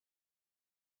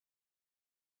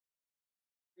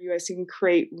You guys can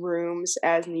create rooms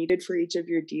as needed for each of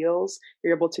your deals.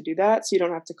 You're able to do that. So you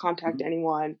don't have to contact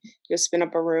anyone. Just spin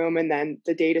up a room and then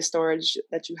the data storage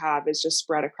that you have is just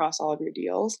spread across all of your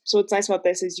deals. So what's nice about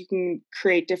this is you can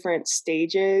create different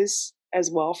stages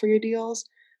as well for your deals.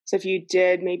 So if you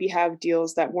did maybe have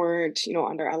deals that weren't,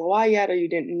 under LOI yet, or you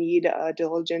didn't need a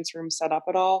diligence room set up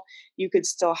at all, you could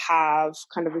still have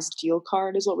kind of this deal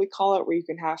card is what we call it, where you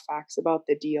can have facts about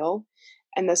the deal.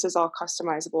 And this is all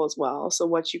customizable as well. So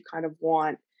what you kind of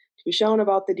want to be shown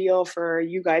about the deal for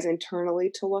you guys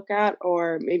internally to look at,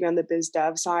 or maybe on the biz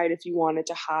dev side, if you wanted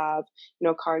to have,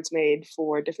 cards made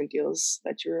for different deals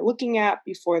that you're looking at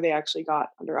before they actually got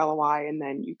under LOI, and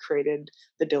then you created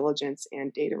the diligence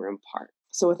and data room part.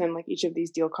 So within like each of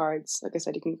these deal cards, like I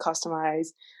said, you can customize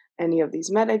any of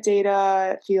these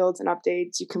metadata fields and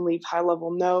updates. You can leave high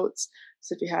level notes.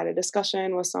 So if you had a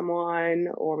discussion with someone,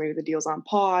 or maybe the deal's on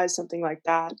pause, something like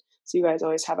that. So you guys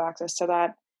always have access to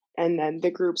that. And then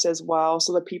the groups as well.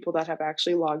 So the people that have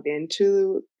actually logged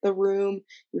into the room,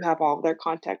 you have all of their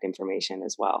contact information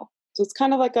as well. So it's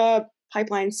kind of like a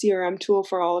pipeline CRM tool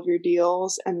for all of your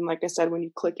deals. And like I said, when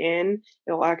you click in,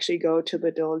 it'll actually go to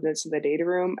the diligence in the data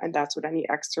room. And that's what any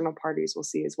external parties will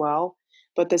see as well.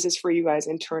 But this is for you guys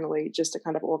internally, just to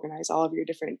kind of organize all of your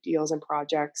different deals and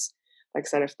projects. Like I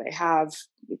said, if they have,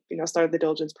 started the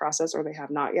diligence process or they have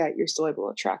not yet, you're still able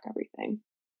to track everything.